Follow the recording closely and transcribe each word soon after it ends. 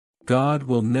God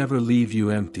will never leave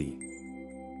you empty.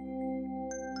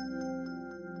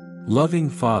 Loving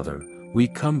Father, we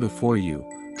come before you,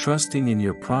 trusting in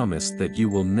your promise that you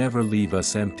will never leave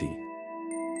us empty.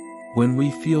 When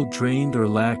we feel drained or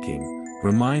lacking,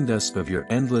 remind us of your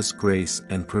endless grace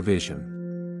and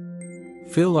provision.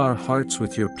 Fill our hearts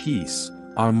with your peace,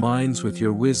 our minds with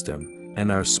your wisdom,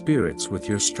 and our spirits with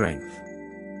your strength.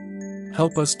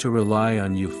 Help us to rely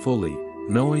on you fully,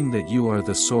 knowing that you are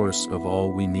the source of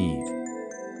all we need.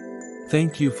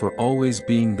 Thank you for always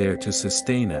being there to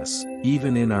sustain us,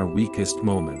 even in our weakest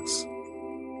moments.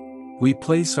 We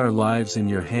place our lives in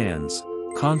your hands,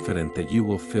 confident that you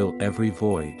will fill every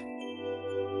void.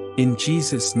 In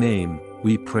Jesus' name,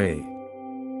 we pray.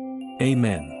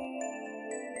 Amen.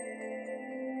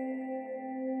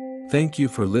 Thank you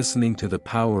for listening to The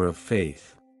Power of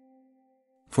Faith.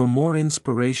 For more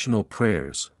inspirational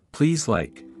prayers, please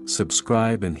like,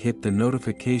 subscribe and hit the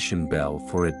notification bell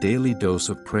for a daily dose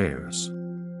of prayers.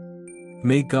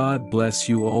 May God bless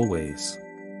you always.